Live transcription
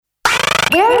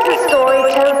Here is a story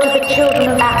told to the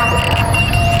children of Africa.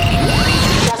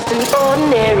 Just an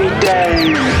ordinary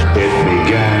day. It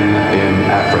began in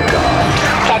Africa.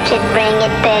 Catch it, bring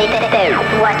it, baby.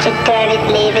 Watch it, turn it,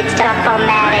 leave it, stop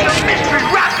formatted. Mystery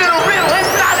rock to the real,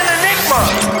 it's not an enigma.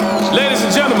 Ladies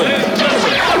and gentlemen.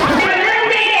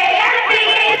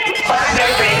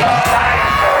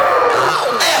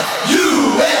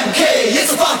 F-U-M-K,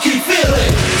 it's a funky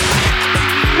feeling.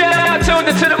 Now tuned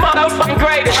into the motherfucking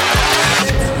greatest.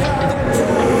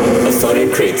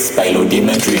 Assorted crates by Lodi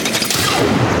Madrid.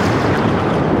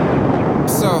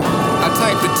 So, I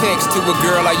typed a text to a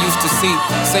girl I used to see,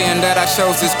 saying that I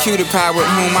chose this cutie pie with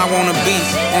whom I wanna be.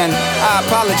 And I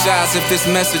apologize if this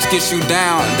message gets you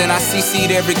down. Then I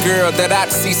CC'd every girl that I'd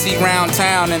CC round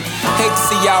town. And hate to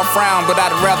see y'all frown, but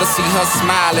I'd rather see her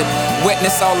smiling.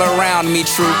 Wetness all around me,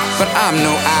 true, but I'm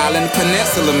no island.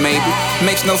 Peninsula maybe,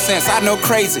 makes no sense, I know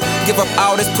crazy. Give up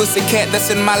all this pussy cat that's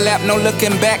in my lap, no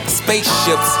looking back.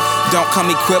 Spaceships don't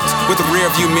come equipped with rear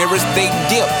view mirrors, they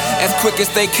dip as quick as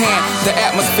they can. The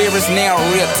atmosphere is now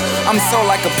ripped. I'm so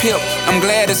like a pimp, I'm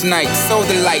glad it's night. So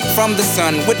the light from the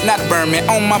sun would not burn me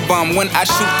on my bum when I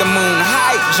shoot the moon.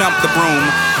 High jump the broom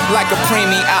like a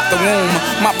preemie out the womb.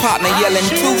 My partner yelling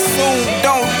too soon,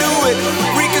 don't do it.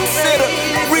 Reconsider,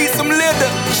 read some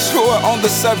litter. Sure on the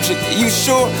subject, you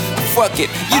sure? Fuck it,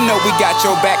 you know we got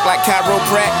your back like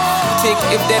chiropractic.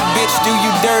 If that bitch do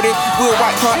you dirty, we'll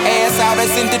wipe her ass out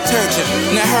as in detergent.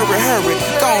 Now hurry,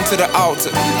 go on to the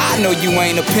altar. I know you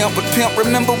ain't a pimp, but pimp,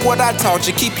 remember what I taught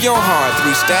you. Keep your heart,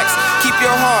 3 stacks. Keep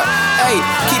your heart, hey,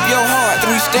 keep your heart,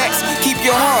 3 stacks. Keep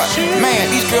your heart, man,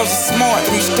 these girls are smart.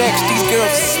 3 stacks, these girls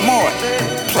are smart.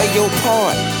 Play your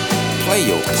part. Play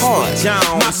your part.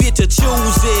 My bitch a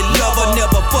choose it, lover,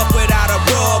 never fuck without a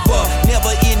rubber. Never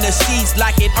in the sheets,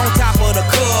 like it on top of the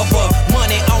cover.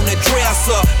 Money on the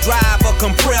dresser, drive a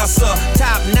compressor.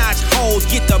 Top notch hoes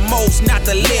get the most, not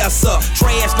the lesser.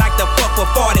 Trash like the fuck for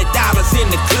 $40 in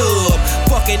the club.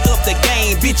 Fucking up the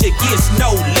game, bitch, it gets no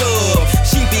love.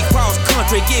 She be cross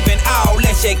country, giving all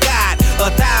that she got.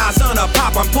 1,000 a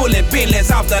pop, I'm pulling Bentleys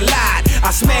off the lot.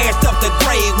 I smashed up the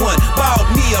gray one, bought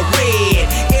me a red.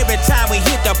 Every time we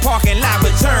hit the parking lot,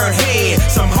 return head.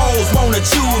 Some hoes wanna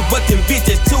choose, but them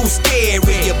bitches too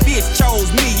scary. Your bitch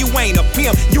chose me, you ain't a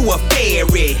pimp, you a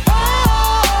fairy.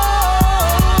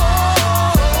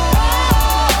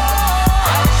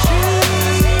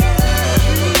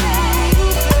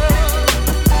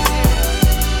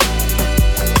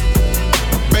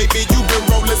 Baby, you been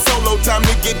rolling solo, time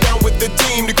to get down with the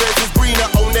team. The grass is greener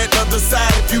on that other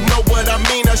side. If you know what I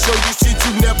mean, I show you shit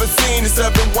you never seen. The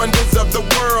 7 wonders of the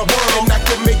world. And I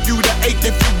can make you the 8th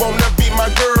if you wanna be my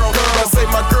girl. I say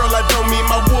my girl, I don't mean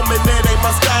my woman, that ain't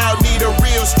my style. Need a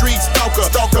real street stalker,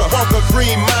 walk a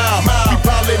green mile. We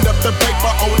piling up the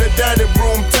paper on the dining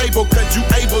room table, cause you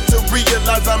able to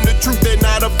realize I'm the truth and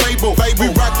not a fable. We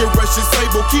rockin' Russian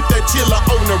Sable, keep that chiller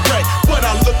on the rack. What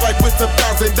I look like with some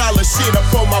 $1,000 shit up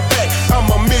on my back. I'm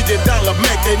 $1 million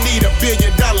Mac, they need $1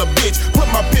 billion bitch. Put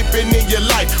my pimpin' in your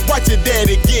life, watch your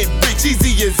daddy get rich.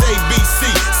 Easy as ABC,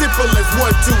 simple as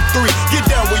 1, 2, 3. Get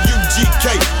down with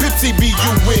UGK, Pimp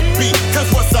CBU with B. Cause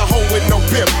what's a hoe with no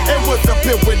pimp, and what's a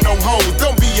pimp with no hoes?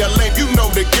 Don't be a lame, you know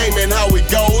the game and how it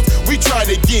goes. We try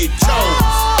to get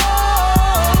chose.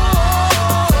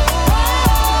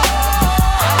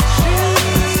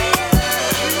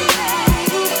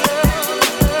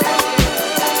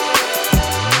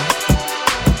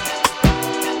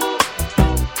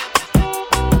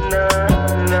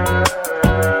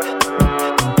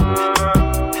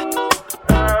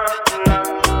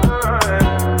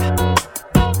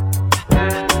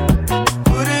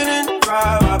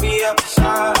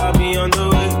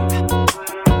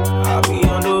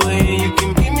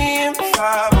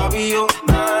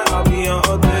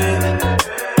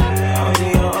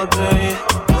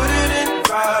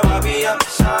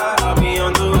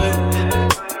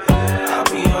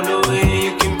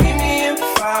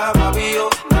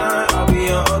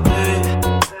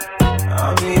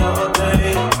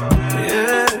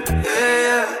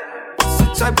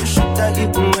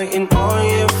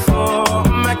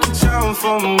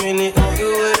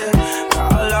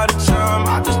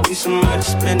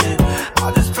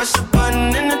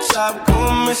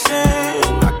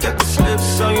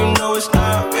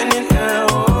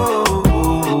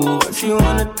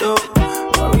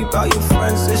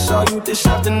 This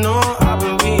afternoon, I've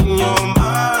been reading your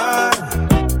mind.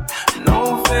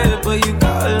 No fear, but you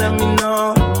gotta let me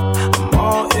know. I'm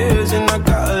all ears and I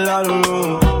got a lot of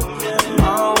room.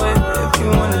 My way, if you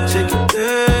wanna take it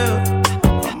there,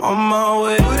 I'm on my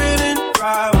way. Put it in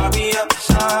drive, I'll be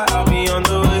outside, I'll be on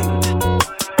the way.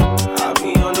 I'll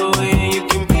be on the way, and you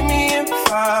can beat me in 5.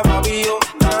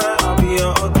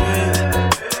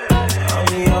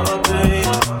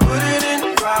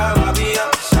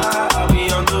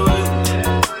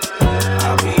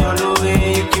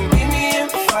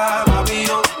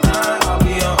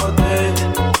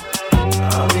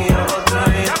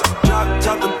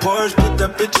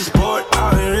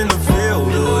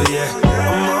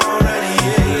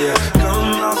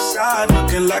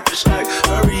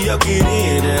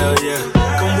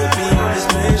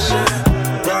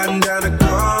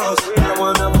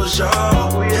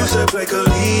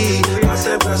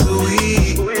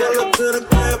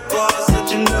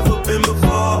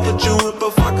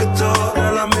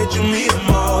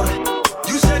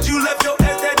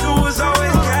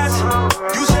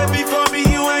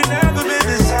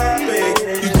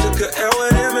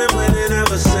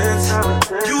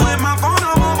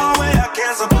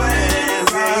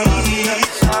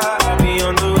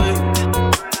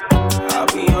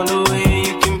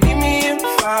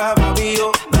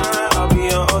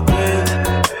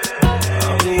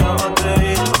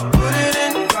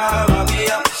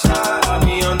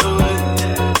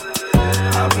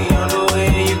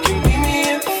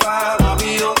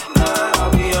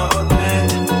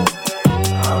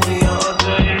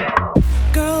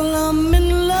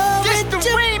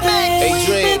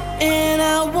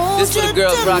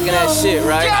 rocking that shit,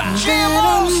 right?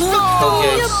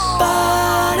 Okay.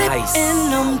 Nice.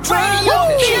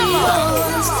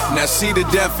 Now she the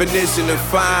definition of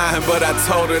fine, but I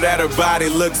told her that her body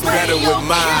looks better with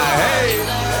mine. Hey.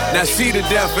 Now she the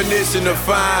definition of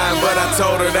fine, but I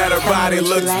told her that her body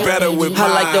looks better with mine.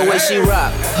 I like the way she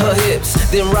rock her hips,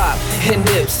 then rock her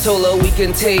nips. Told her we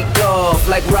can take off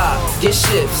like rock, get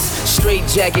shifts. Straight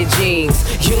jacket jeans,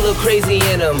 you look crazy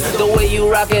in them. The way you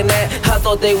rockin' that, I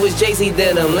thought they was JC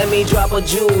denim. Let me drop a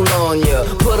jewel on ya,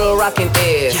 put a rockin'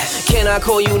 air. Can I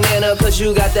call you Nana, cause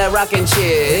you got that rockin'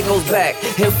 chair. It goes back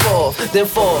and forth, then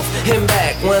forth and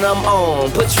back. When I'm on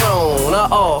Patron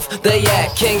or off the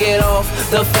yak, can't get off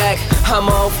the fact I'm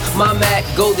off my Mac.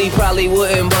 Goldie probably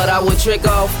wouldn't, but I would trick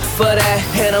off for that.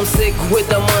 And I'm sick with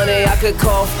the money, I could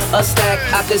cough a stack,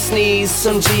 I could sneeze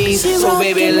some G's. So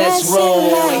baby, let's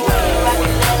roll.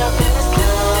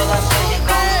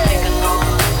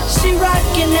 She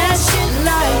rockin' that shit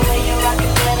like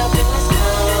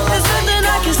there's nothing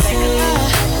I can see.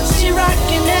 She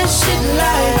rockin' that shit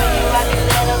like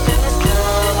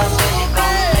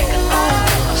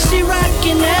she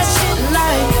rockin' that shit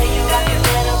like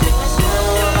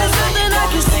there's nothing I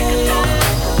can see.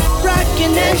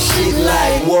 Rockin' that shit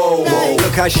like whoa, whoa.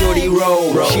 Look how shorty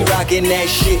roll. She rockin' that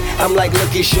shit. I'm like,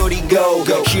 look at shorty go.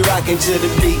 She rockin' to the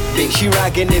beat. She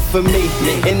rockin' it for me.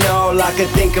 And all I could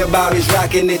think about is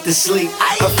rockin' it to sleep.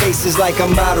 Her face is like a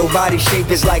model, body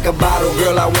shape is like a bottle.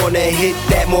 Girl, I wanna hit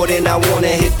that more than I wanna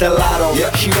hit the lotto.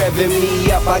 She revving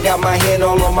me up, I got my hand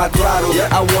all on my throttle.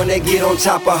 I wanna get on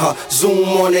top of her, zoom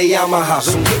on the Yamaha.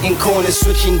 So hitting corners,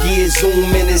 switching gears,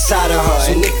 zoom in inside of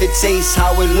her. And if it tastes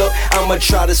how it look, I'ma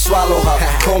try to swallow her.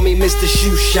 Call me Mr.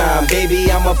 Shoe Shine,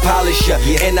 baby, I'm a polisher.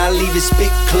 And I leave it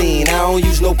spit clean, I don't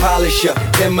use no polisher.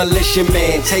 Demolition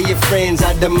man, tell your friends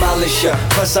I demolish her.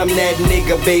 Plus I'm that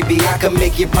nigga, baby, I can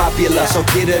make you popular. So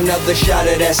get another shot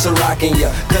of that Ciroc in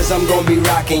ya, cause I'm gon' be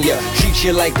rockin' ya. Treat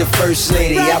you like the first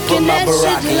lady, I put my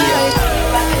Barack in ya.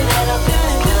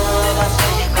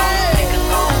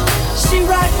 She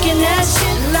rockin' that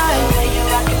shit like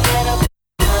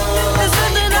there's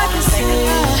nothing I can see.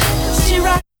 She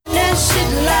rockin' that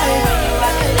shit like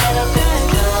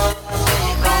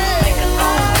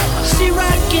she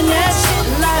rockin' that shit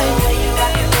like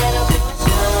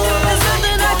there's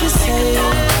nothing I can see.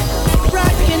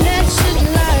 Rockin' that shit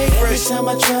like every time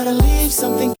I try to leave,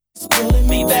 something keeps pulling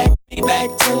me back,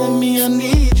 telling me I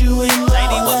need you in my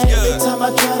life. Every time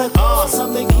I try to call,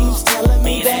 something keeps telling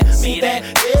me that everything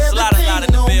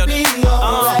gon' be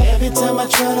alright. Every time I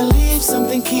try to leave,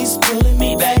 something keeps pulling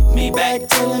me back,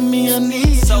 telling me I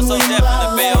need you in my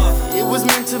life. It was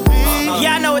meant to be.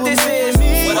 Yeah, I know what this is.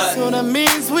 That's what it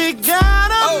means. We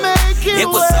gotta make it. It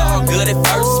was all good at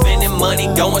first, spending money,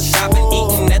 going shopping,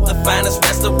 eating at the finest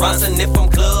restaurants. And if I'm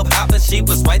club hopping, she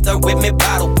was right there with me,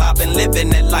 bottle popping, living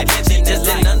that life. She just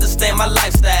didn't understand my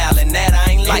lifestyle, and that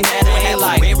I ain't like that. I ain't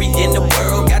like every in the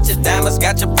world. Got your diamonds,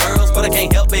 got your pearls, but I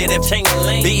can't help it if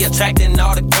Ching-a-ling be attracting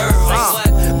all the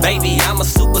girls. Baby, I'm a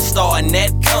superstar, and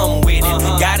that come with it.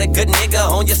 Got a good nigga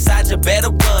on your side, you better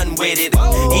run with it.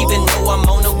 Even though I'm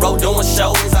on the road doing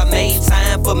shows, I made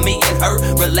time for me and her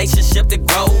relationship to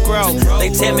grow. They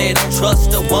tell me don't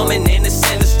trust a woman in this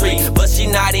industry, but she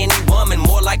not any woman,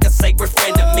 more like a sacred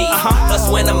friend to me. Plus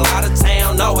when I'm out of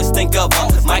town, always think of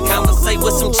her. Might conversate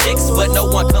with some chicks, but no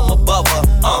one come above her.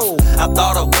 I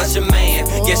thought I was your man,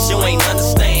 guess you ain't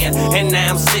understand. And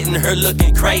now I'm sitting here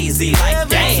looking crazy like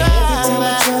damn. Every time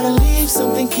I try to leave,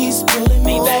 something keeps pulling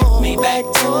me back,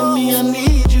 telling me I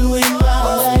need you in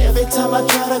my life. Every time I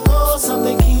try to go,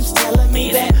 something keeps telling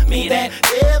me that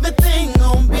everything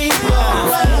gon' be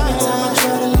alright. Every time I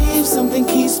try to leave, something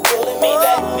keeps pulling me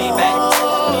back,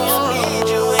 telling me I need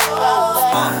you in my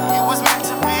life. It was meant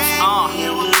to be.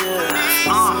 It was meant to be.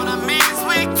 So that means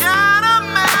we gotta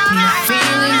make it.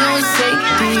 Feeling on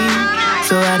safety,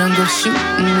 so I don't go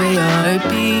shooting where your heart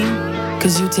be.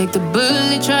 Cause you take the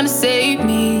bullet trying to save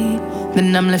me,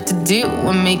 then I'm left to deal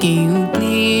with making you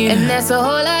bleed. And that's a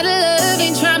whole lot of love,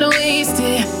 ain't trying to waste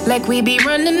it. Like we be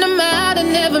running them out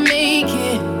and never make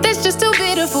it. That's just too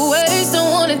bitter for words,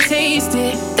 don't wanna taste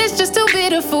it. That's just too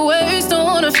bitter for words, don't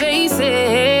wanna face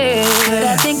it. But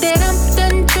I think that I'm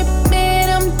done tripping,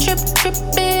 I'm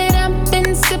tripping. I've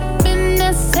been sipping,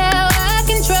 that's how I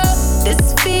control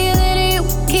this feeling you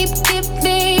keep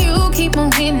giving, you keep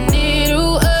on hitting it.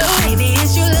 Ooh, oh. Maybe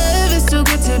it's your love, it's too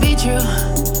good to be true.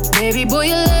 Baby boy,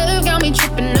 your love got me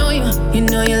tripping on you. You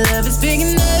know your love is big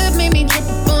enough, made me trip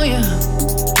on you.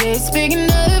 Yeah, it's big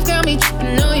enough, got me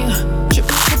tripping on you.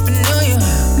 Tripping on you.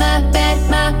 My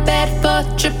bad for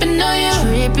tripping on you.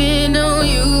 Tripping on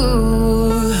you.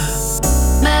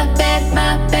 My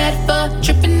bad for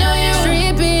tripping on you.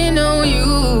 Tripping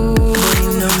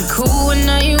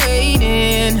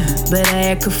but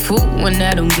I act a fool when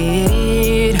I don't get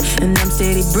it. And I'm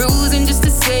steady bruising just to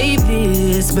save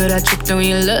this, but I tripped on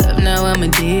your love, now I'm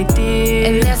addicted.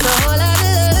 And that's a whole lot of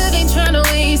love, ain't tryna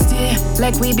waste it.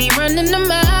 Like we be running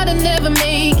them out and never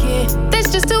make it.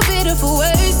 That's just too bitter for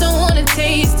words, don't wanna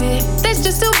taste it. That's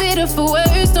just too bitter for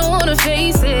words, don't wanna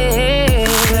face it.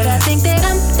 But I think that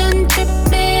I'm done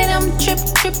tripping, I'm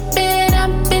tripping.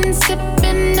 I've been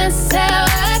sipping, that's how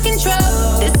I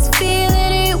control this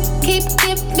feeling. You keep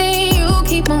giving, you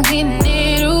keep on hitting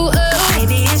it. Ooh, oh.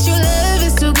 Maybe it's your love,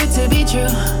 it's too good to be true.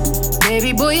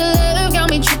 Baby boy, your love got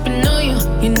me tripping on you.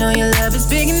 You know your love is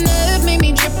big enough, make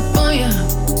me trip up on you.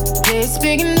 Yeah, it's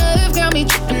big enough, got me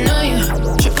tripping on you.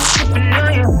 Tripping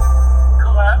on you.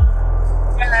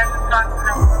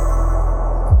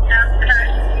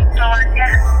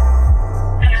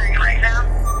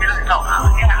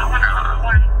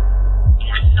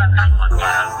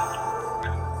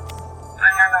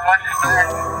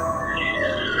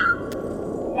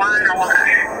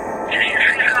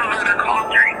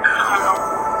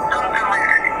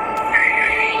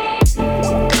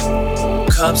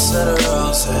 Cups of the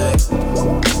rose,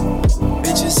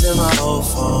 bitches in my old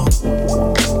phone.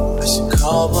 I should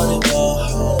call one and go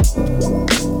home.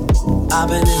 I've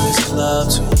been in this club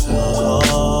too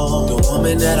long. The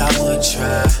woman that I would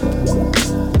try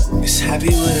is happy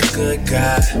with a good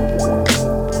guy,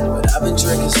 but I've been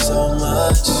drinking so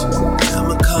much,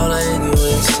 I'ma call her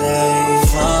anyway and say,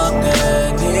 fuck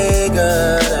that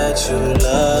nigga that you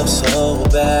love so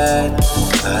bad.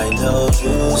 I know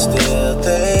you still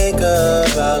think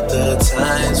about the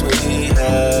times we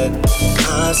had.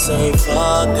 I say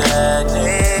fuck that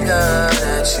nigga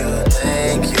that you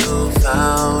think you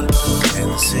found.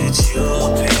 And since you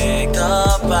picked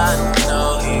up, I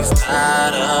know he's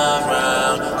not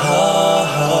around.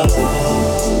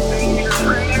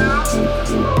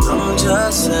 I'm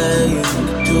just saying you can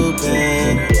do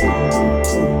better.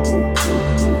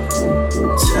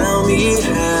 Tell me,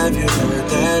 have you heard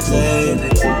that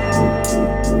lately?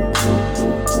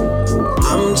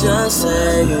 I'm just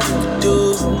saying you can do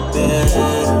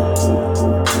better.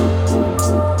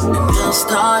 And I'll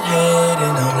start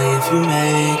hating only if you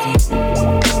make me.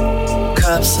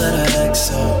 Cups of the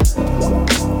XO.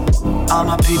 All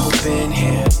my people been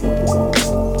here.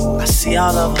 I see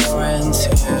all of her friends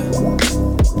here.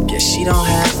 Guess she don't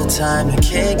have the time to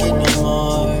kick it no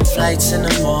more. Flights in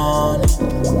the morning.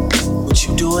 What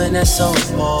you doing that's so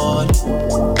important?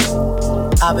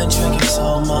 I've been drinking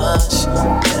so much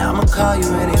that I'ma call you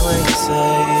anyway and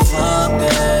say, fuck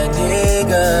that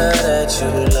nigga that you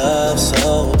love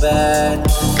so bad.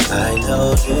 I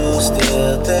know you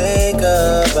still think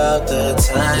about the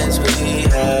times we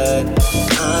had.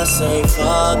 I say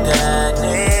fuck that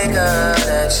nigga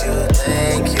that you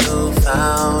think you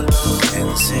found.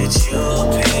 And since you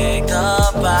picked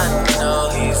up, I know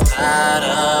he's not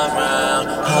around.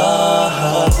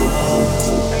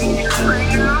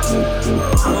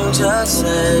 I'm just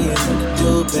saying you can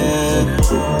do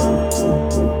better.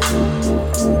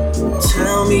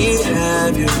 Tell me,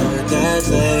 have you heard that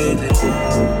lately?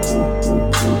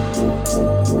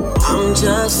 I'm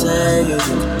just saying you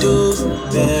can do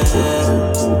better.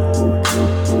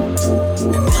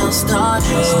 And I'll start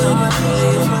hating.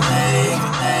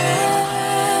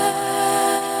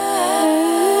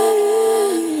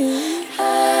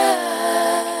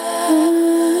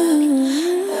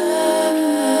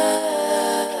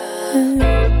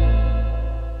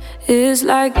 It's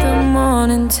like the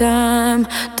morning time.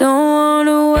 Don't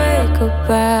wanna wake up,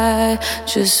 I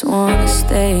just wanna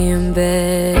stay in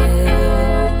bed.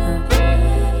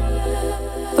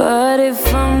 But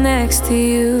if I'm next to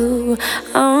you,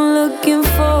 I'm looking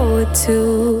forward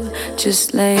to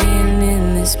just laying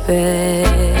in this bed.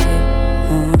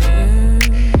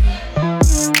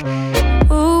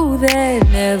 Ooh, that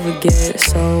never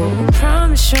gets old.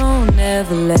 Promise you'll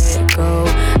never let go.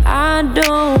 I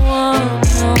don't want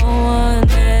no one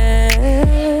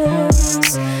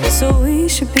else, so we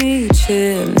should be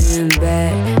chilling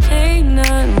back. Ain't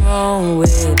nothing wrong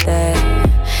with that.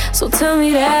 So tell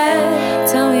me that,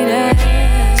 tell me that.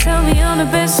 Tell me I'm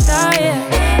the best I am.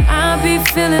 I be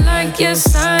feeling like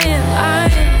yes I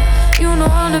am. You know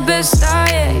I'm the best I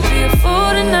am. Be a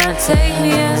fool to not take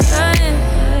me as I am.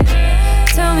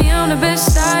 Tell me I'm the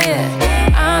best I am.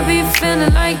 I be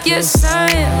feeling like yes I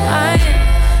am.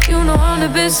 You know I'm the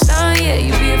best I am.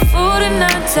 You be a fool to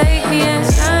not take me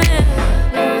as I am.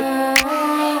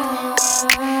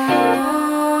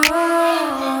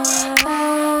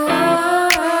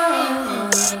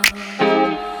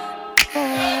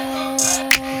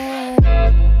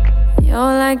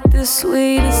 You're like the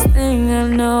sweetest thing I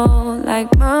know,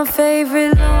 like my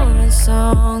favorite Lawrence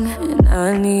song, and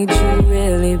I need you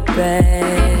really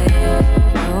bad.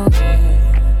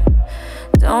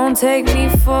 Don't take me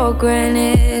for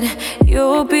granted,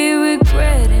 you'll be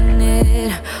regretting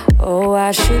it. Oh,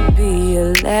 I should be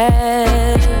your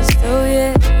last, oh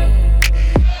yeah.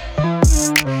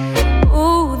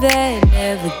 Ooh, that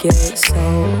never gets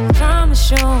old.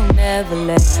 Promise you'll never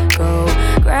let go.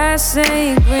 Grass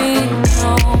ain't green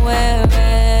nowhere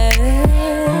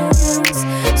else,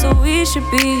 so we should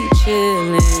be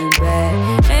chillin' back.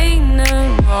 Ain't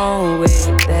nothing wrong with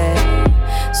that.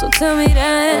 So tell me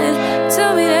that,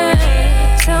 tell me that.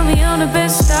 Tell me I'm the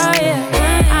best I am.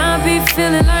 I be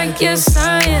feeling like yes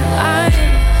I am.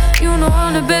 You know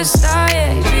I'm the best I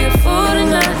am. You be a fool to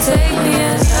not take me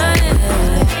as I am.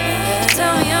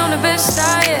 Tell me I'm the best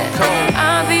I am.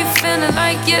 I be feeling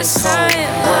like yes I am.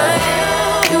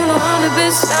 You know I'm the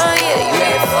best I am. You be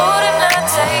a fool to not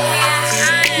take me as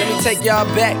I am. Let me take y'all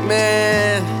back,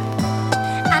 man,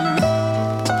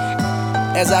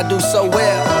 as I do so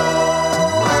well.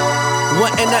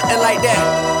 Wasn't nothing like that,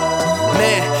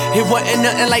 man. It wasn't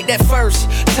nothing like that first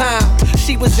time.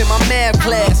 She was in my math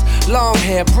class. Long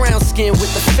hair, brown skin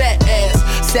with the fat ass.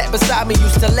 Sat beside me,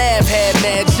 used to laugh, had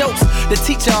mad jokes. The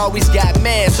teacher always got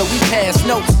mad, so we passed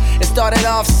notes. It started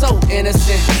off so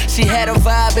innocent. She had a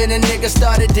vibe and a nigga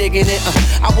started digging it.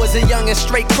 I was a young and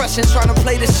straight crushing, trying to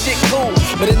play this shit cool.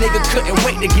 But a nigga couldn't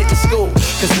wait to get to school.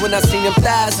 Cause when I seen them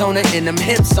thighs on her, and them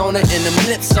hips on her, and them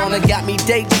lips on her, got me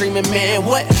daydreaming, man,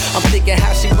 what? I'm thinking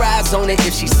how she rides on it,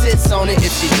 if she sits on it,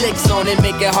 if she licks on it,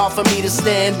 make it hard for me to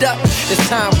stand up. As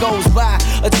time goes by,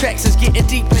 attractions getting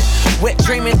deeper. Wet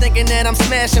dreaming, thinking that I'm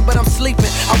smashing, but I'm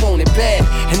sleeping. I want it bad,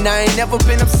 and I ain't never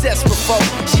been obsessed before.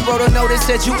 She wrote a note that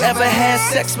said, you ever had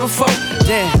sex before?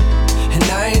 Damn, and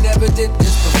I ain't never did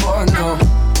this before, no.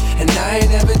 And I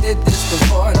ain't never did this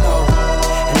before, no.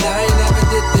 And I ain't never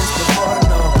did this before,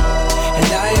 no. And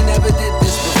I ain't never did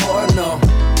this before, no.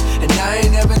 And I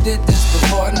ain't never did this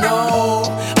before, no.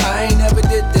 I ain't never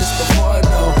did this before,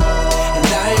 no. And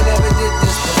I ain't never did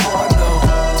this before, no.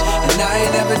 And I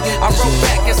ain't never did this. I wrote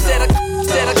back and said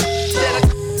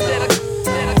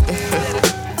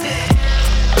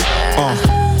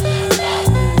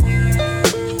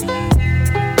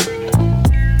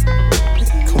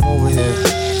come over here.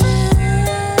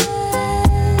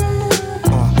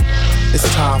 It's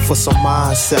time for some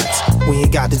mindsets. We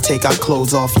ain't got to take our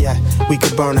clothes off yet. We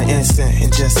could burn an incense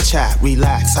and just chat,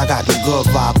 relax. I got the good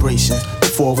vibration.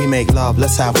 Before we make love,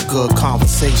 let's have a good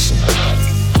conversation.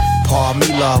 Pardon me,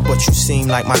 love, but you seem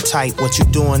like my type. What you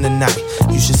doing tonight?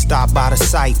 You should stop by the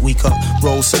site. We could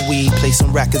roll some weed, play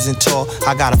some records and talk.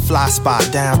 I got a fly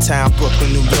spot downtown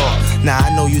Brooklyn, New York. Now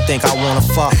I know you think I wanna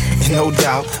fuck, no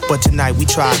doubt, but tonight we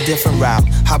try a different route.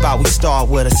 How about we start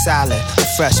with a salad, a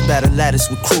fresh bed of lettuce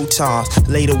with croutons.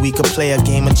 Later we could play a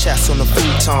game of chess on the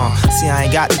futon. See, I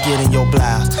ain't got to get in your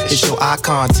blouse. It's your eye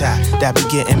contact that be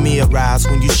getting me aroused.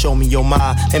 When you show me your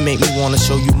mind and make me wanna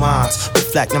show you mine.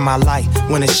 Reflecting my light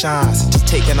when it shines. Just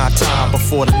taking our time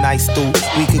before the night's through.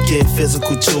 We could get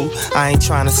physical too. I ain't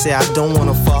trying to say I don't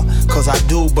wanna fuck, cause I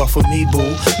do, but for me,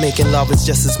 boo, making love is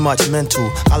just as much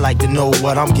mental. I like to know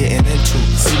what I'm getting into.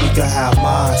 See, we could have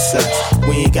mindsets.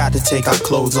 We ain't got to take our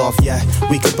clothes off yet.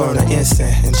 We could burn an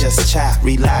incense and just chat,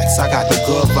 relax. I got the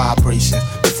good vibration.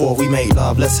 Before we make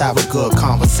love, let's have a good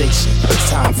conversation. It's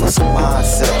time for some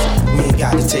mindsets. We ain't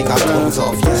got to take our clothes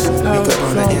off yet. We could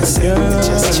burn an incense and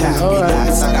just chat,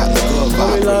 relax. I got the good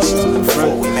vibration.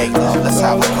 Before we make love, let's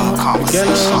have a good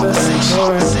conversation.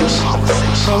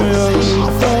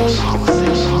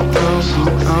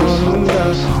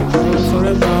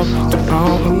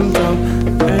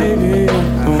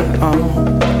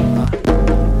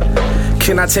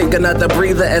 Can I take another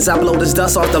breather as I blow this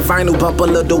dust off the vinyl, bump a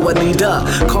little Anita?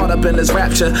 Caught up in this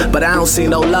rapture, but I don't see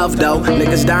no love though.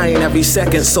 Niggas dying every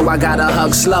second, so I gotta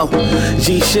hug slow.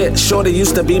 G shit, shorty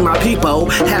used to be my peepo.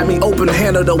 Had me open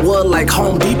handle the wood like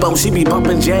Home Depot. She be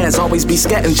bumping jazz, always be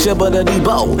scatting shibba the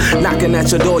debo. Knocking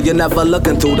at your door, you're never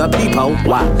looking through the peephole.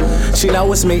 Why? She know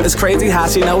it's me, it's crazy how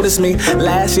she noticed me.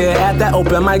 Last year at that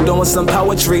open mic doing some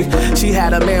poetry. She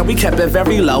had a man, we kept it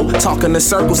very low. Talking in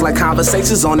circles like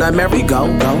conversations on the merry-go. Go,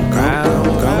 go, go,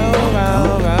 go, go,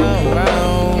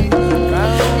 round. And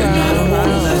I don't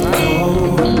wanna let go.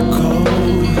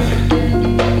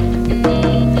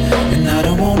 And I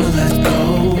don't wanna let go.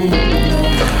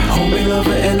 Homie,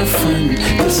 lover, and a friend.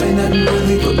 This ain't nothing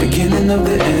really but beginning of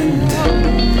the end.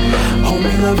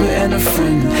 Homie, lover, and a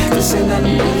friend. This ain't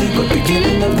nothing really but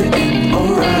beginning of the end.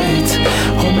 Alright.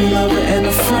 Homie, lover, and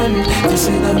a friend. This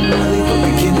ain't nothing really but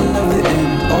beginning of the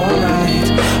end. Alright.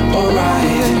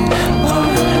 Alright.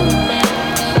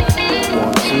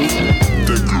 1, 2,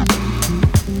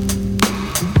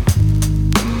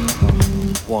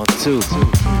 1, 2.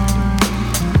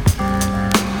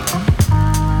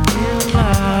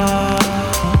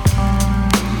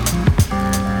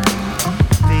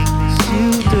 Things you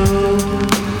do,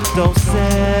 don't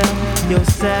sell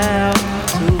yourself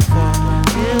to fall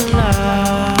in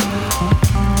love.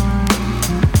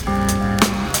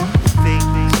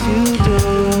 Things you do.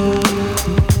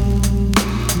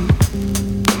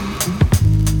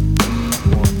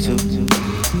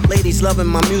 Ladies loving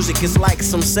my music, it's like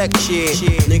some sex shit.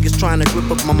 Niggas trying to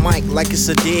grip up my mic like it's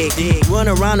a dig. Run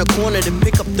around the corner to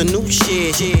pick up the new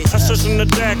shit. I says in the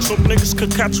deck so niggas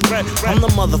could catch rat. I'm the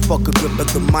motherfucker grip up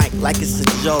the mic like it's a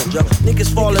joke.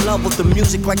 Niggas fall in love with the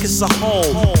music like it's a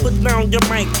hole. Put down your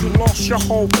mic, you lost your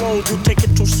whole road. You take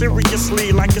it too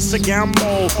seriously like it's a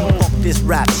gamble. Fuck this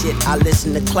rap shit, I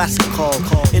listen to classical.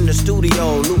 In the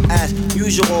studio, new as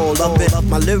usual. Love it,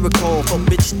 my lyrical. For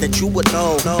bitch that you would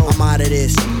know. I'm out of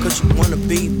this, cause you wanna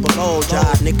be below.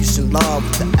 Y'all niggas in love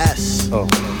with the S.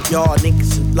 Y'all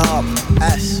niggas in love with the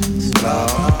S.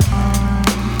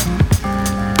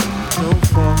 Don't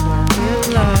fall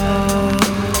in love.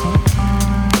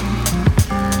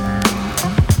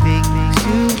 Things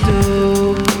you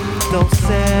do, don't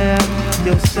sell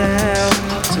yourself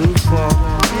to fall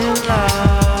in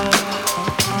love.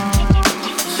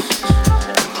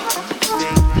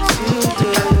 Things you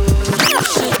do.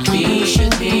 You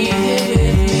should be here.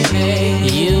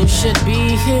 You should be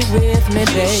here with me,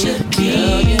 baby.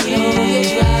 Girl, you know you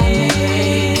drive me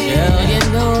crazy. Girl, you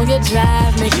know you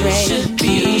drive me crazy.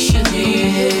 You should be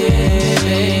here.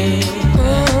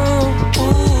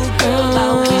 Girl,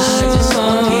 I just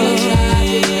wanna drive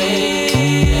you crazy.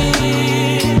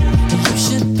 You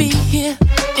should be here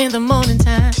in the morning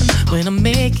time when I'm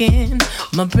making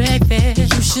my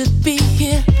breakfast. You should be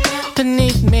here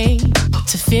beneath me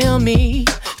to feel me,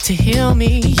 to heal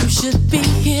me. You should be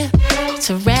here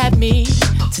to wrap me,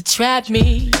 to trap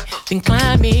me, then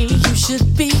climb me. You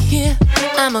should be here.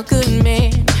 I'm a good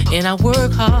man and I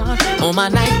work hard on my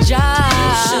night job.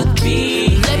 You should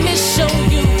be. Let me show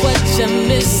you what you're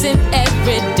missing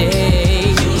every day.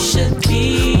 You should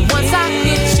be. Once I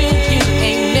hit you, you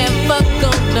ain't never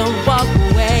gonna walk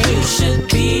away. You should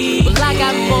be. Well, I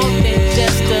got more than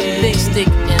just a big stick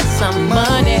and some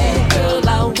money. Girl,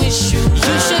 I wish you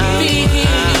should be here.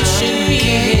 You should be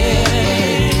here.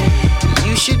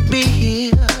 You should be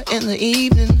here in the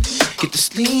evening. Get the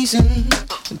sneezing,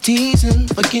 teasing,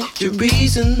 forget the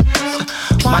reason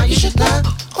why you should not.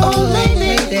 Oh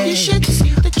lady, you should see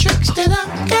the tricks that I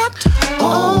got.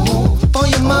 Oh, for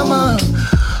your mama,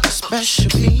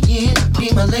 especially yeah,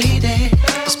 be my lady.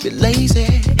 Let's be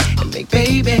lazy and make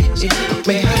babies. Yeah,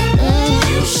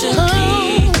 you should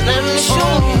be. Let me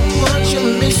show you what you're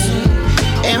missing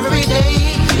every day.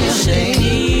 You should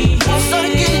be. Once I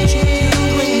get you,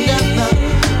 you ain't never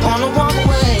on a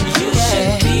walkway. You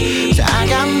should be. So I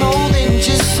got more than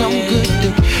just some good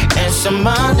dick and some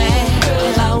money.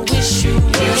 Girl, I wish you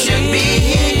should be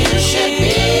here. You should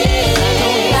be. I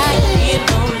don't like being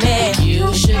lonely. You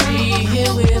should be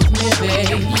here with me,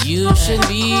 babe. You should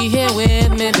be here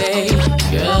with me, babe.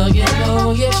 Girl, you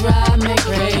know you drive me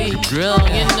crazy. Girl,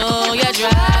 you know you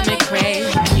drive me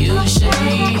crazy. You should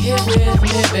be here with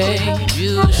me, babe.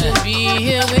 You should be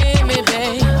here with me,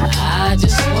 babe. I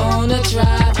just wanna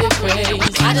drive you crazy.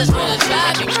 I just wanna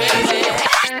drive you crazy.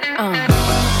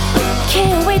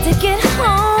 Can't wait to get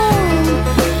home.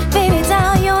 Baby,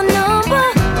 dial your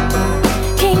number.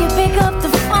 Can you pick up the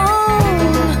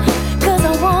phone? 'Cause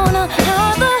I wanna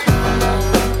have a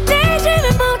daydream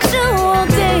about you all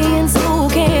day in school.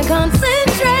 Can't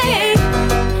concentrate.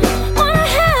 Wanna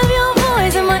have your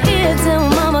voice in my ear till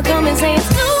mama come and say it's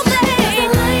too late. The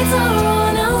lights are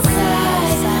on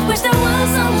outside. Wish there was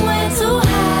somewhere to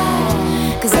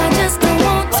hide. 'Cause I just don't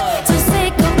want to say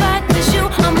goodbye to you.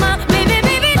 I'm my baby,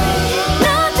 baby.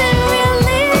 Nothing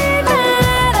really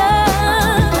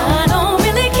matters. I don't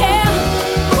really care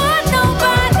what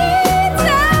nobody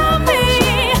tell me.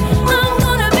 I'm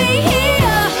gonna be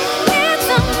here. It's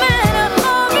a matter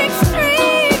of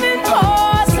extreme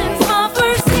importance. My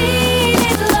first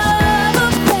serious love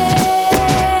affair.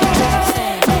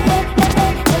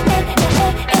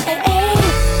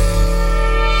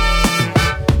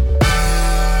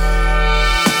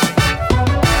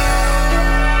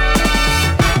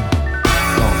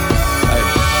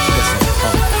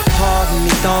 Pardon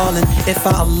me, darling, if I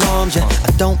alarmed you.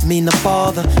 I don't mean to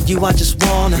bother you, I just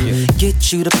wanna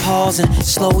get you to pause and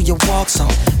slow your walk so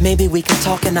maybe we can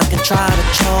talk and I can try to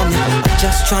charm you. I'm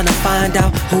just trying to find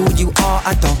out who you are.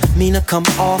 I don't mean to come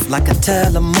off like a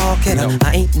telemarketer.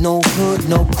 I ain't no hood,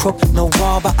 no crook, no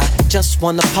robber. I just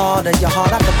want a part of your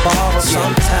heart I could borrow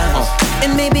sometimes.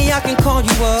 And maybe I can call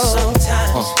you up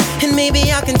sometimes. And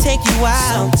maybe I I can take you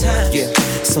out. Sometimes. Yeah.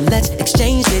 So let's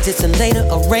exchange digits and later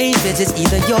arrange visits,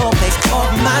 either your place or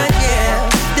mine. Yeah,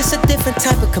 this a different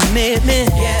type of commitment.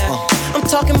 Yeah, I'm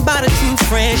talking about a true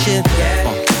friendship.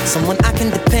 Yeah, someone I can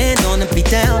depend on and be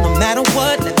down no matter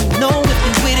what. Let me know if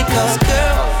you with it, 'cause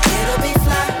girl, it'll be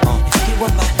fly if you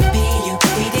want my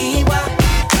B-U-D-D-Y.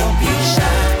 Don't be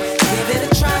shy, give it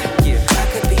a try. Yeah, I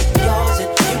could be yours and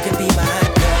you can be mine.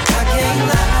 Girl, I can't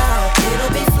lie,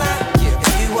 it'll be fly if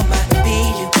you want my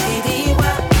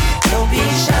B-U-D-D-Y. Don't be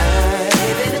shy,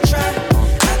 give it a try.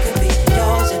 I could be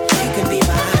yours and you can be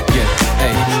mine. Yeah,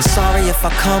 hey. Sorry if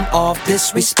I come off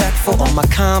disrespectful or my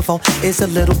convo is a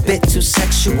little bit too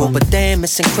sexual, but damn,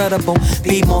 it's incredible.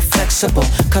 Be more flexible,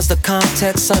 'cause the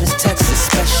context of this text is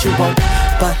special.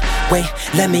 But wait,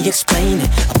 let me explain it.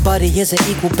 A buddy is an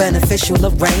equal beneficial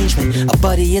arrangement. A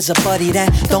buddy is a buddy that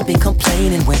don't be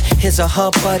complaining when his or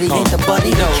her buddy ain't the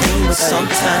buddy that came with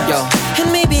sometimes. Yo.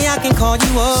 And maybe I can call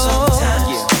you up.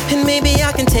 And maybe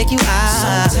I can take you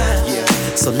out. Yeah.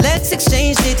 So let's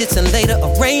exchange digits and later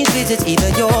arrange visits, either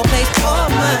your place or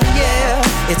mine.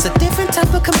 Yeah, it's a different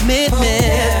type of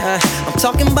commitment. I'm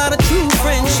talking about a true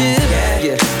friendship.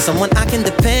 Yeah, someone I can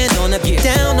depend on and be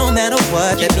down no matter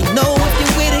what. Let me know if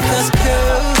you're with it, 'cause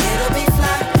girl, it'll be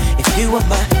fly if you are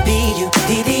my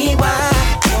B-U-D-D-Y.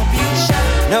 Don't be shy,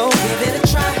 no, give it a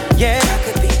try. Yeah, I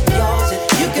could be yours and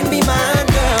you can be mine,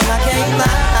 girl. I can't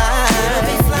lie. It'll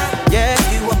be fly. Yeah, if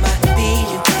you are my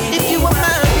B-U-D-D-Y. If you are my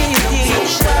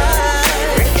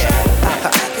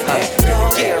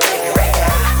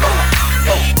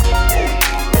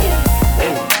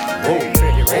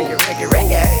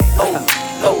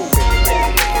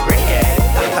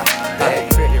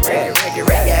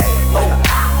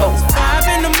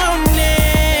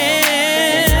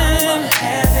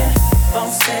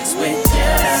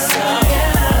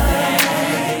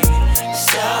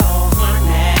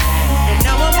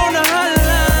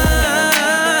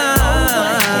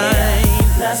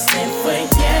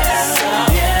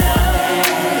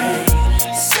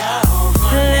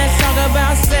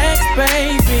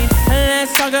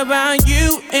about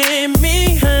you and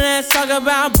me. Let's talk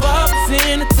about bubbles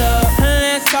in the tub.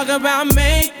 Let's talk about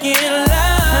making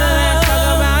love. Let's talk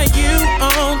about you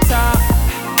on top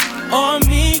or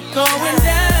me going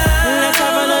down. Let's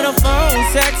have a little phone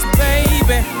sex,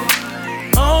 baby,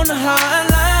 on the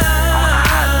hotline.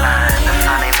 The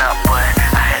sun ain't up, but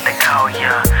I had to call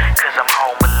ya, 'cause I'm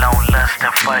home alone,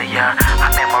 lusting for ya.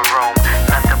 I'm in my room,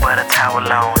 nothing but a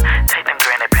towel on. Take them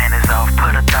granny panties off,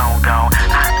 put a thong on.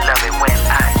 I love it when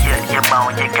I hear you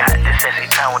moan. You got this sexy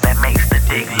tone that makes the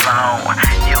dick long.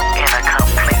 You in a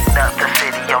complete other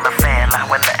city on the fan line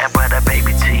with nothing but a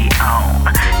baby T on.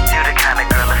 You the kind of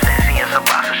girl that's sexy in some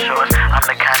boxer shorts. I'm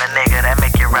the kind of nigga that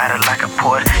make you ride it like a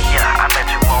Porsche. Yeah, I met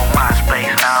you on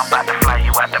MySpace. Now I'm about to fly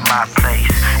you out to my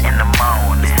place in the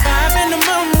morning. 5 in the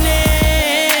morning.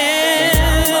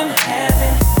 I'm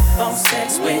having phone sex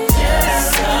with you.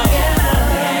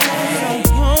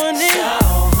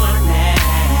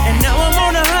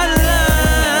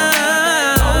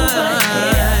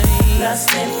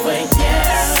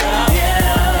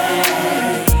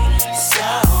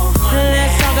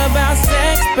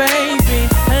 Baby,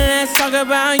 let's talk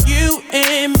about you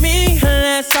and me.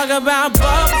 Let's talk about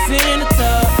bubbles in the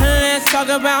tub. Let's talk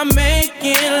about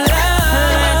making love.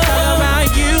 Let's talk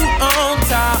about you on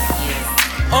top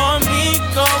or me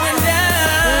going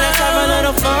down. Let's have a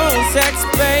little phone sex,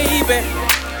 baby,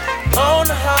 on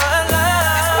the hotline.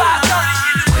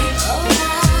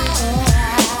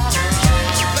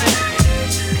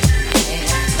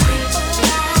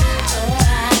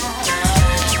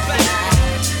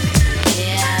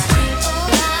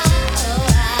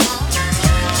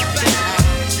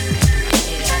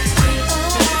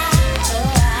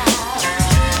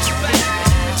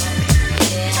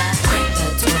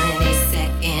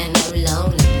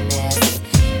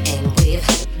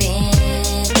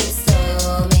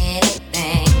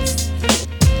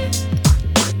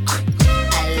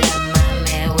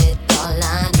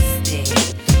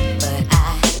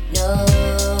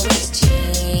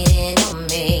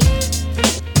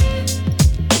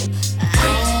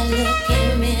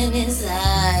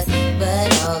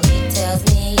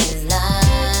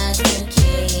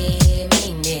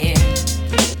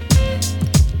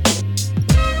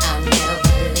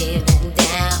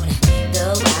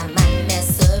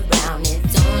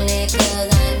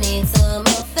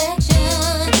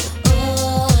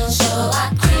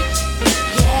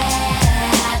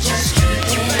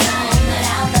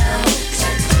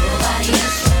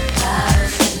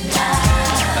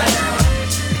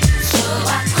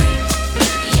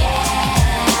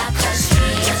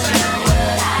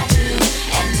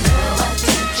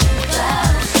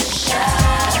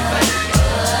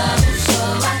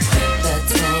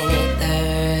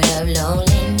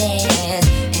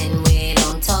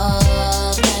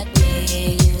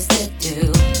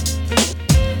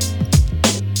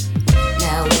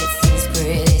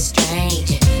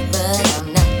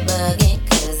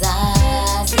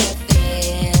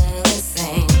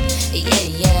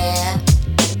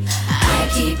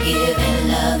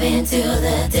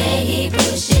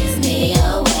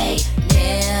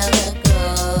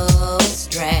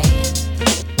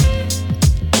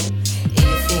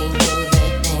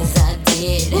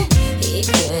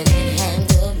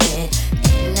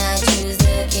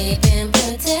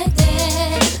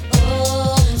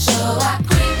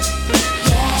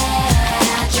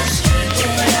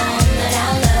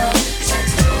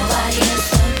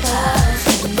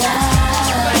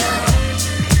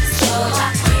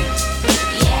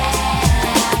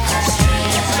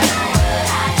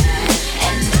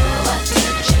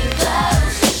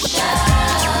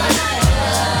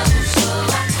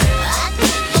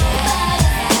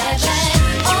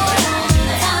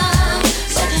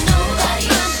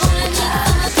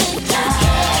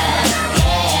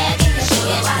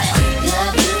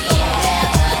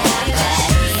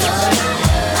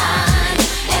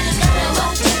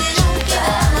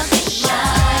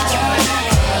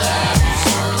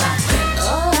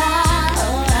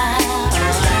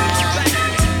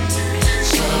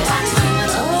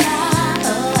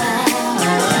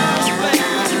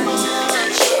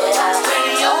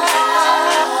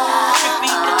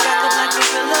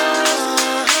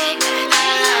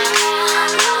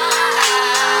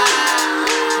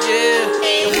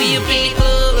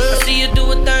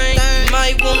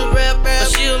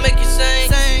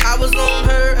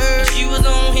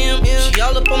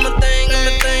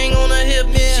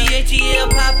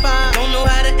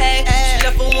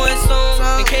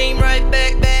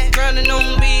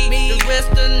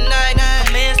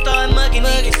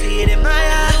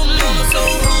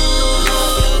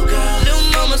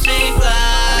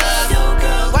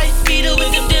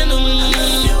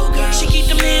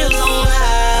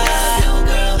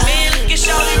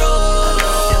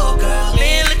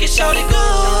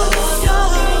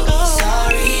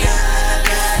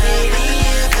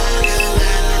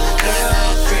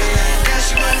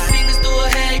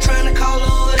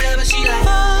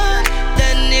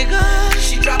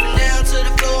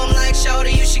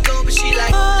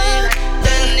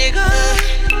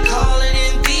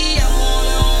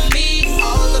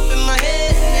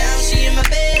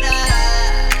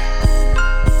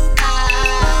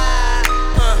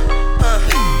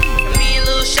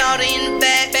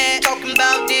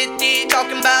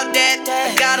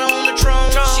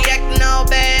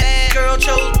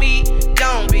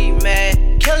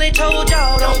 they told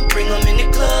y'all don't bring them in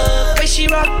the club. Way she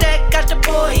rock that got the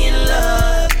boy in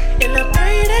love. And I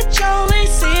pray that y'all ain't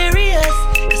serious,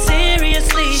 cause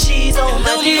seriously she's on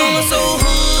my dick. Little mama so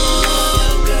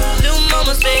hood, little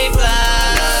mama stay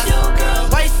fly.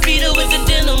 White beater with the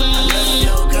denim,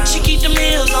 she keep them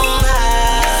heels on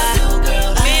high.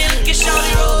 Man, look at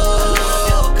shawty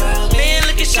roll. Man,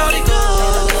 look at shawty go.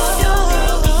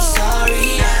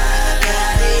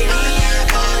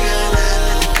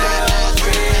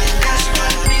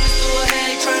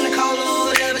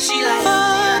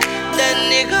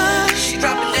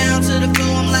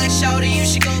 Shawty, you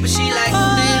should go, but she like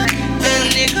that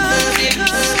nigga.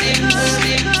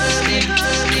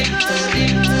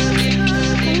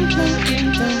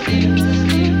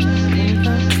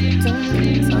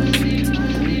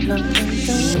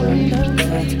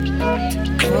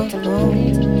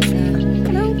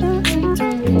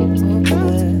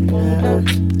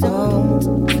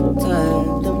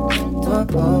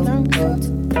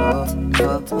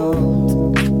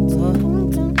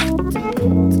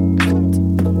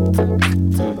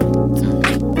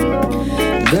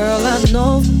 Girl, I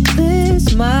know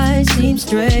this might seem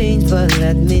strange, but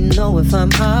let me know if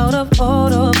I'm out of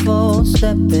order for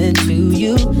stepping to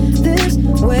you this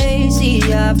way. See,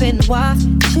 I've been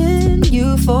watching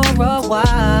you for a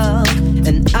while,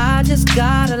 and I just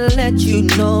gotta let you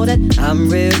know that I'm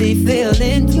really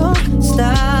feeling your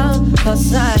style.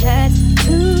 Cause I had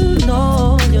to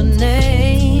know your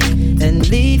name and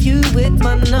leave you with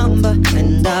my number,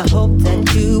 and I hope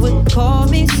that you would call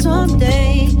me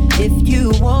someday. If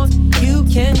you want, you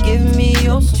can give me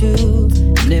yours too.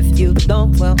 And if you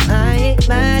don't, well, I ain't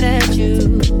mad at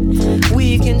you.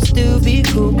 We can still be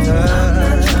cool, girl. I'm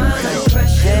not trying to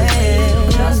pressure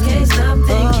you, just can't stop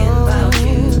thinking about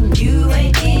you. You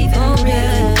ain't even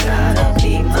really gotta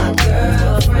be my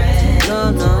girlfriend.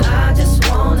 No, I just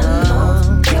wanna know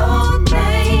your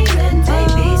name, and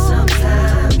maybe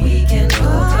sometime we can go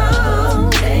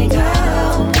out, hang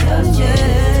out, just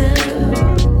chill.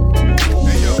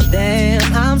 Damn,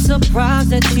 I'm surprised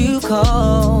that you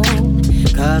called,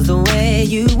 cause the way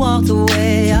you walked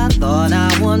away, I thought I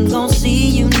wasn't gonna see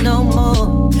you no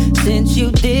more. Since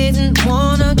you didn't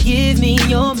wanna give me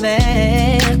your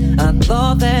man, I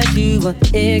thought that you were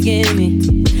egging me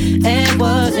and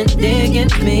wasn't digging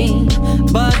me.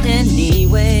 But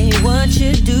anyway, what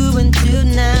you doing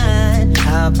tonight?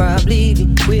 I'll probably be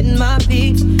with my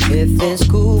peeps. If it's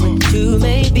cool with you,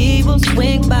 maybe we'll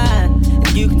swing by.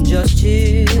 You can just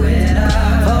chill,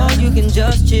 or you can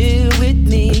just chill with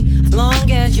me. As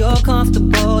long as you're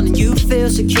comfortable and you feel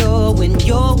secure when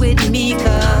you're with me. Cause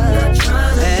I'm not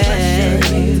trying to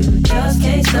pressure you, just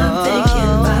can't stop thinking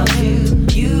about you.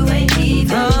 You ain't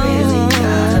even really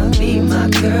gotta be my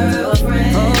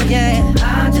girlfriend. Oh yeah,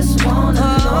 I just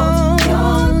wanna know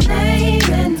your name,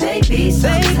 and maybe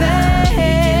sometime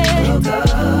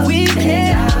we can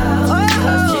hang out,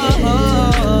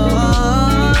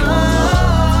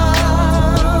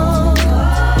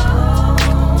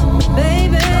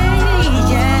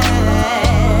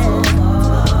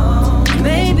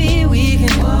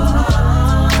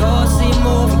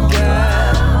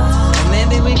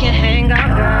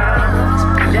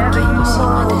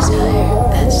 just chill.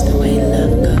 That's the way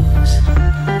love goes.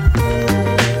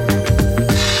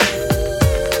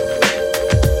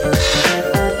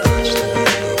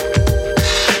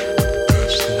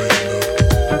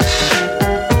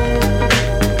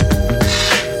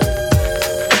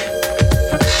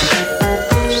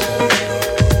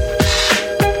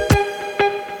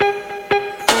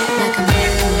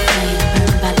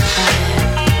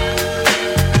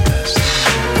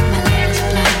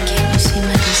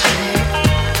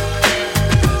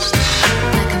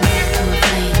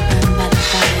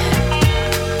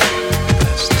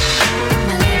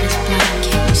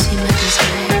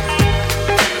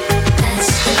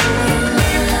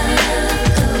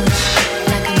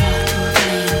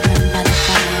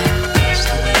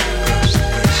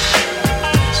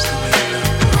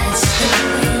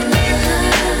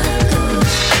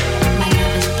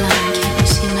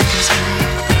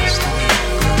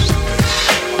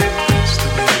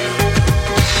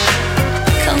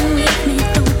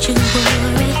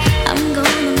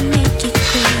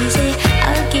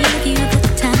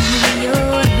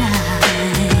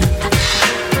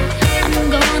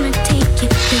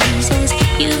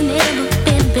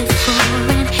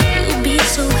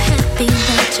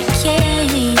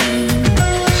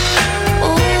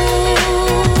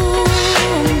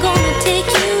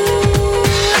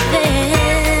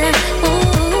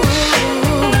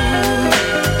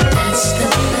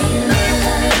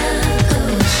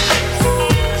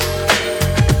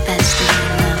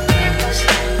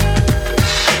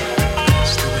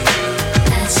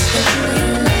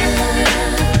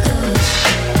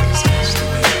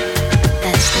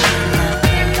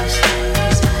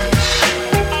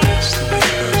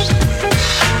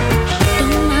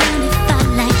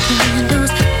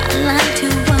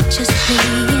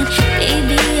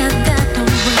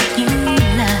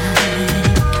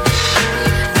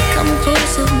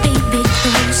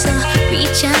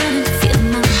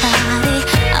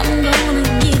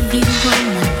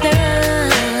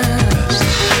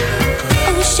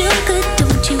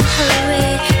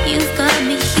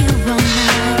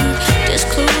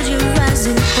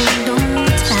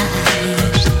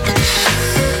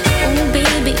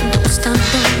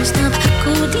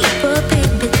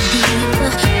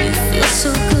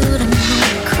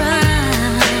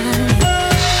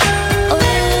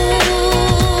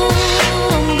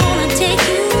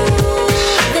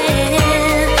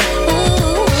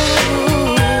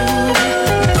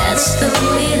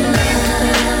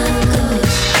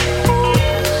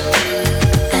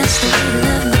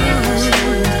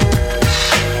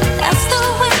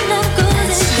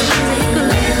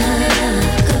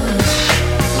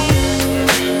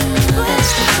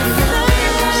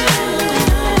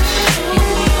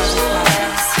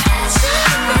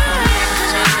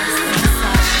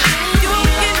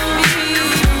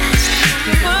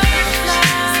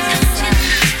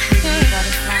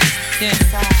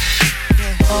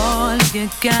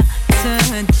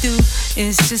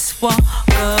 is just walk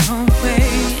away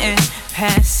and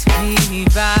pass me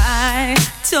by.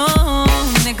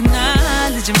 Don't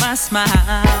acknowledge my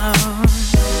smile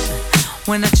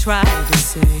when I try to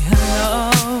say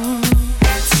hello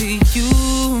to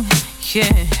you,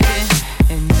 yeah.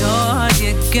 And all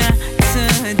you got to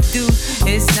do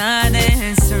is not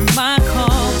answer my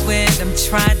call when I'm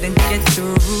trying to get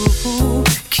through.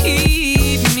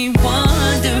 Keep me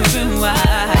wondering why.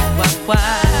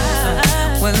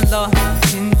 When all you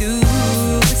can do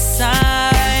is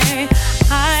sigh.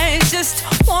 I just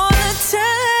wanna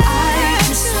touch. I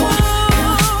just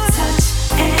wanna touch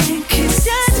and kiss.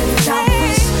 And I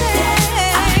wish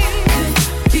that I could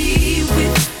be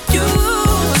with you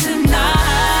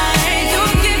tonight. You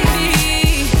give me,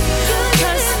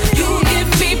 'cause you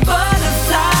give me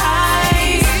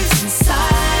butterflies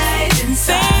inside.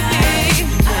 Baby,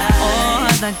 all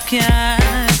I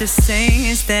got to say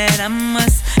is that I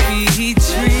must be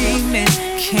dreaming,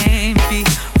 can't be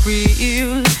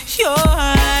real.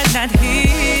 You're not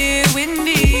here with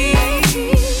me.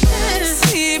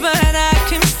 See, but I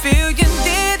can feel you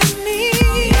near to me.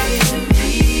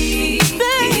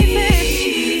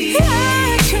 Baby,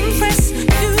 I can press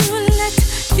you, let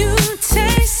you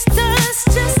taste us.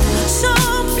 Just so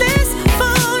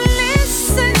blissful.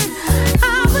 Listen, I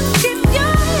will give you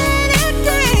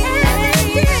anything.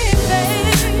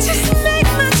 Just make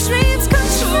my dreams come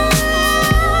true.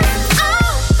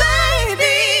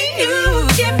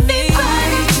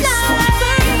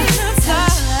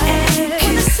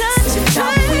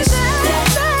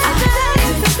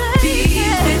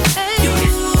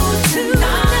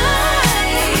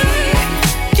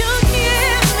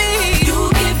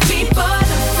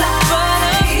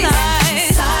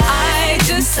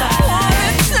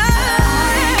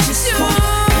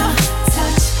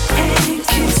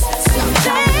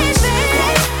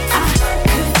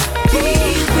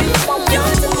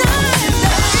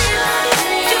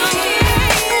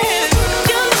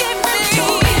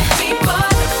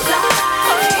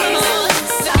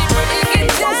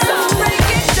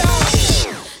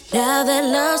 Now that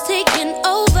love's taking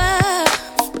over,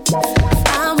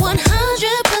 I'm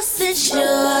 100%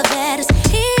 sure that it's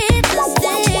here to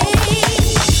stay.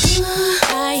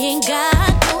 I ain't got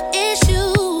no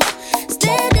issue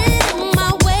standing in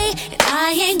my way, and I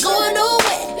ain't going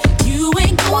nowhere. You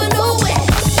ain't going nowhere.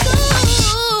 So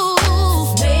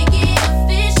make it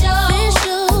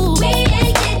official. We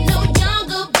ain't getting no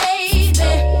younger,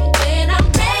 baby. When I'm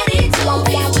ready to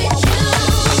be with you.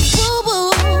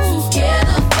 Woo-woo.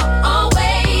 Together for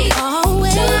always.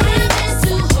 To have is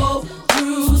to hope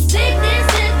through sickness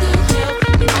and through guilt.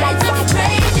 I took it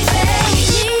crazy, baby.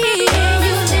 Can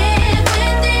you live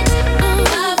with it?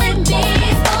 Loving me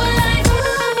for life.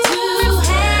 To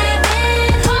have it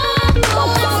all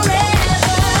forever.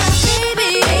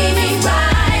 Baby,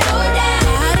 ride or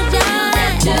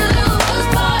die. Do us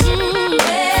part.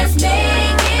 Let's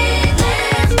make it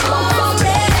last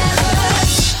forever.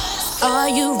 Are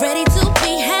you ready to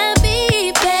be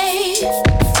happy, babe,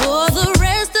 for the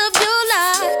rest of your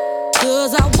life?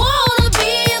 'Cause I wanna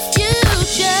be a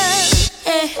future,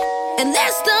 and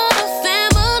let's start a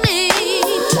family.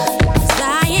 'Cause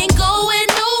I ain't going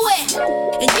nowhere,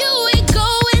 and you ain't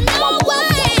going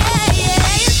nowhere.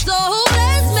 So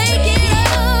let's make it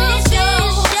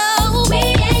official. We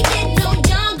ain't getting no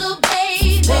younger,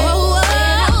 baby.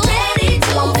 And I'm ready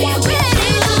to be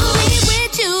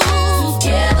with you.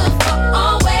 Together for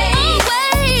always.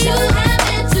 To have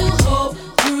it to hope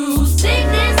through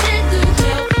sickness and through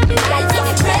guilt. And I took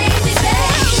it crazy,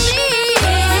 baby.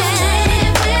 Live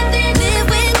with it,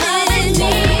 loving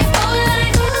me for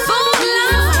life.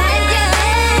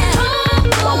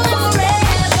 Home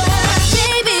forever.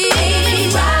 Baby,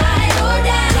 ride or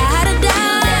die.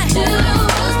 Do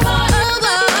us part.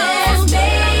 Let's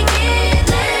make it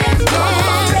last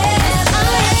forever.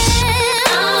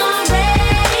 I'm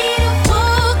ready to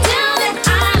walk down that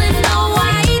island of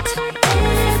white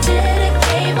and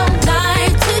dedicate my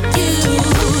life to you.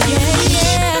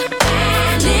 Yeah.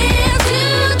 And live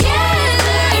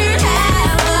together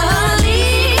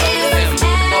happily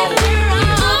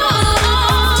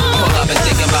All I've been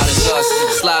thinking about is us.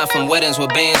 Slide from weddings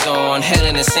with bands on, head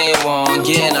in the San Juan,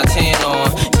 getting our tan on.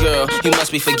 Girl, you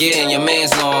must be forgetting your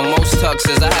man's long. Most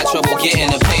tuxes, I had trouble getting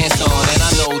the pants on. And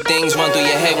I know things run through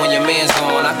your head when your man's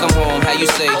gone. I come home, how you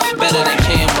say, better than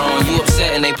Cameron. You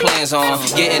upset and they plans on,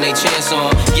 getting they chance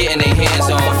on, getting they hands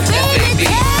on. FAB.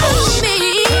 me.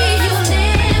 You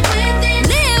live with it.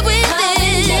 Live with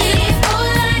it.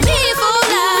 Me for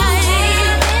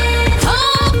life.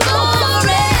 Home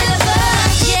forever.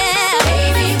 Yeah.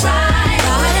 Baby, ride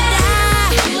or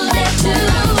die. Do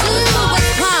us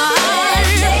part.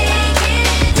 Let's make it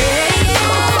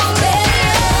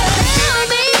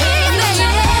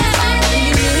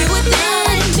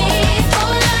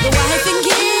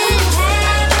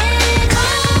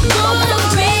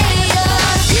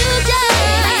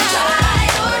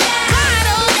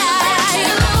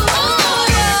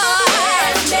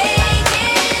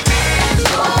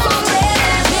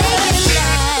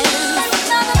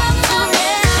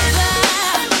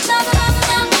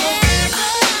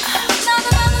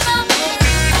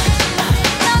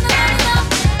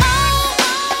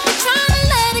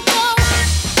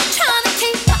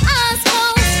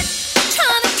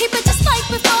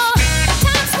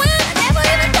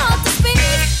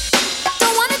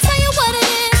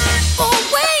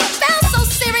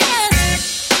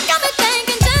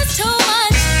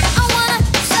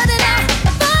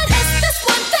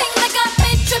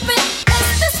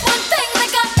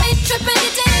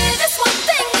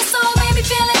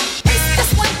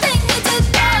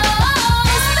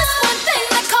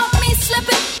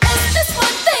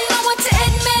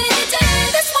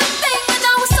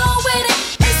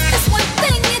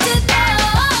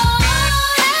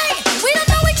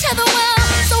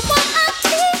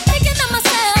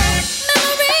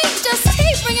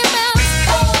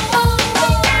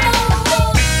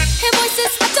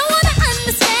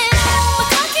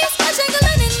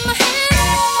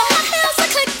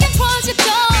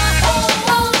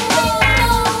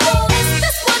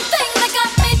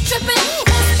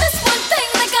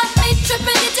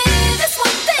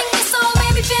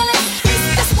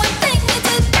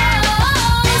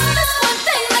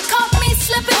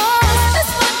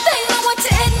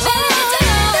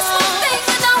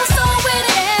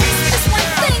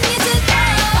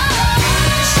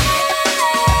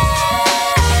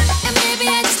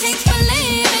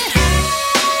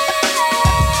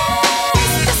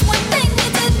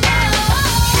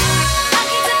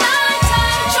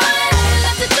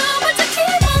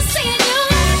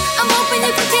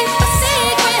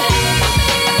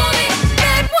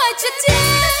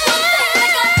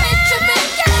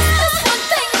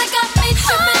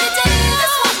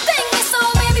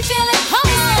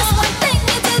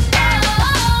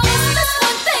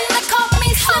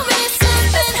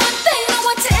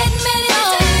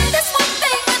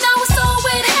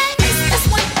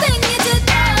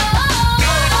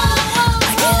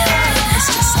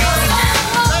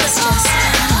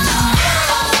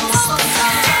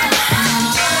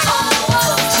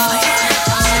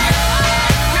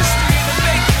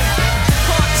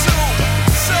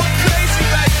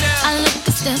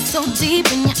deep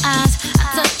in your eyes. I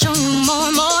touch on you more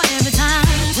and more every time.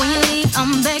 When you leave,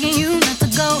 I'm begging you not to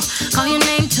go. Call your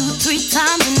name 2-3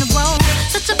 times in a row.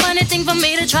 Such a funny thing for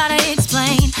me to try to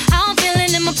explain. How I'm feeling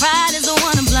and my pride is the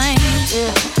one to blame. Yeah,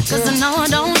 cause I know I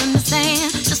don't understand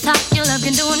just how your love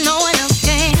can do it, no one else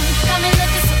can. Got me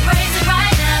looking so crazy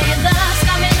right now. Your love's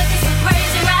got me looking so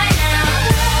crazy right now.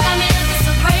 Got me looking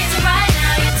so crazy right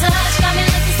now. Your touch got me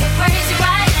looking so crazy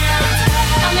right now.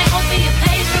 Got me hoping you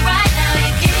page me right now.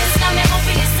 Your kiss got me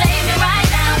hoping you save me right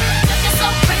now. Looking so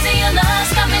crazy, your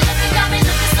love's got me looking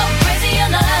so crazy, your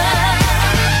love.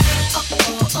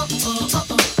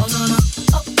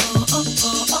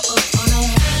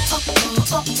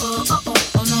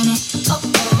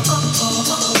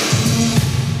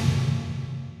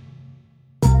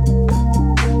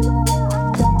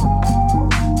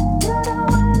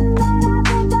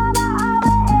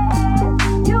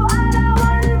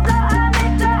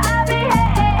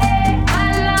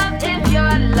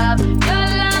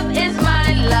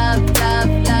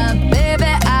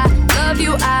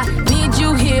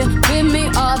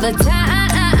 The time,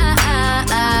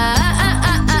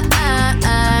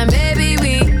 baby,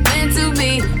 we meant to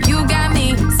be. You got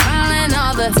me smiling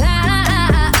all the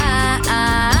time.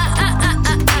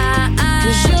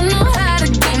 'Cause you know how to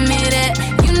give me that.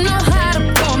 You know how to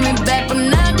pull me back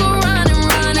when I go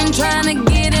running, trying to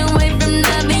get away from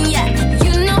nothing. Yeah,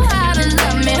 you know how to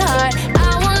love me hard. I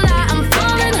won't lie, I'm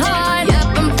falling hard. Yep,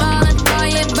 I'm falling for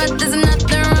you, but there's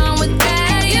nothing wrong with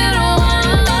that. You don't want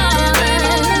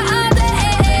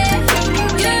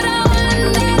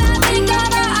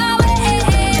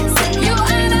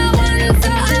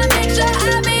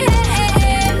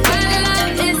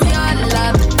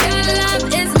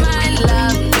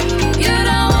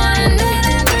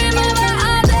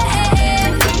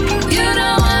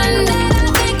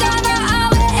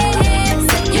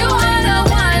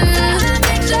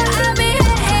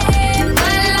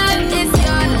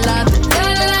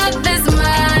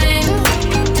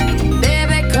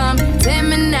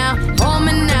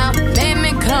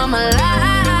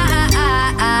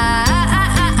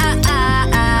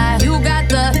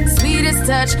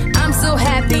touch. I'm so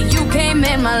happy you came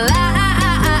in my life.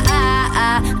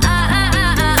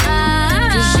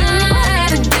 'Cause you know how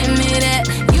to give me that.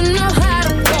 You know how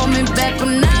to pull me back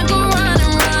when I go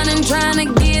running, trying to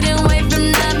get away from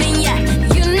nothing. Yeah,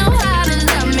 you know how to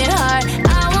love me hard.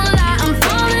 I won't lie, I'm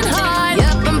falling hard.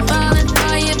 Yep, I'm falling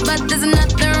for you, but there's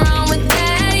nothing wrong with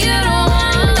that. You don't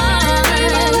want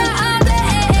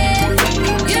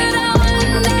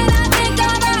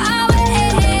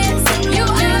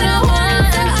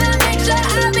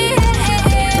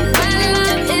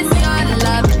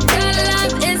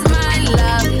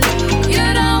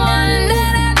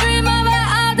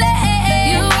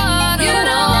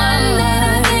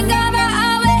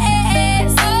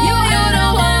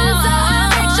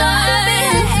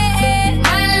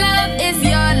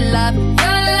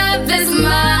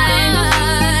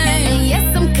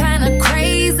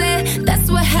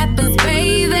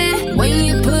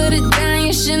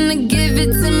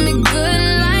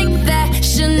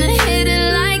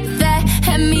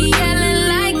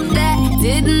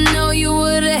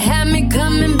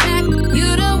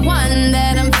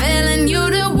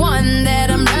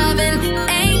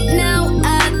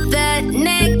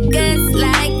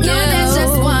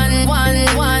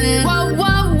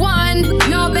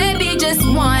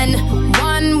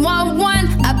one.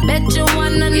 I bet you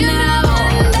wanna know.